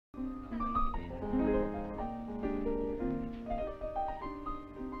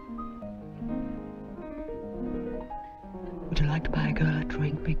girl a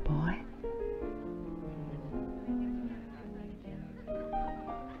drink, big boy?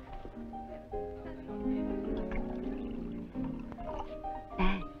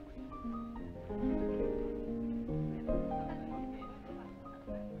 Thanks.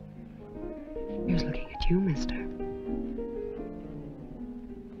 Here's looking at you, mister.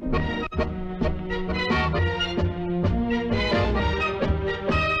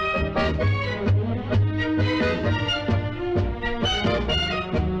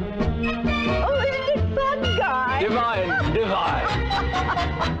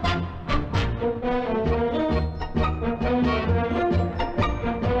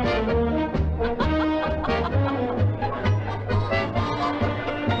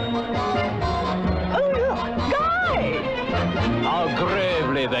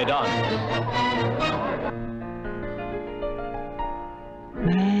 They done.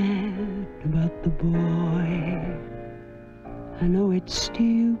 Mad about the boy. I know it's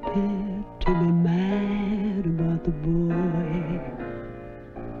stupid to be mad about the boy.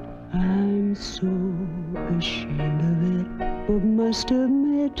 I'm so ashamed of it, but must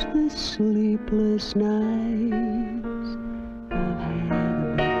admit the sleepless nights I've had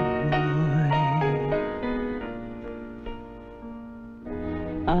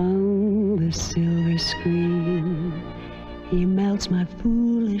on the silver screen. He melts my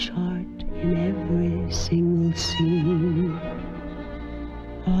foolish heart in every single scene.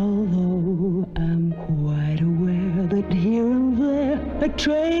 Although I'm quite aware that here and there are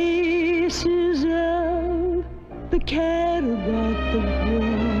traces of the cat about the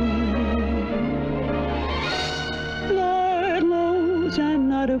boy. Lord knows I'm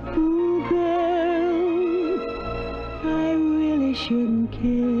not a fool girl. I really shouldn't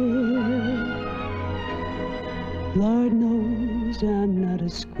care. Lord knows I'm not a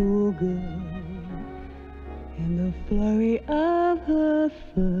schoolgirl in the flurry of her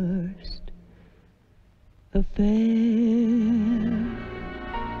first affair.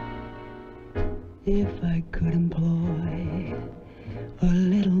 If I could employ a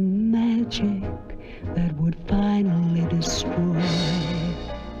little magic that would finally destroy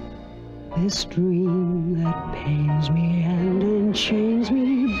this dream that pains me and enchains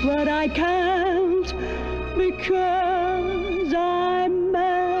me, but I can't because I'm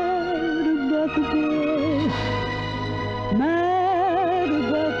mad about the boy, mad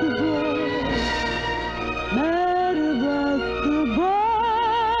about the boy, mad about the boy.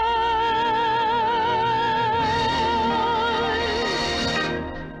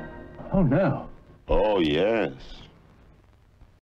 Oh, no. Oh, yes.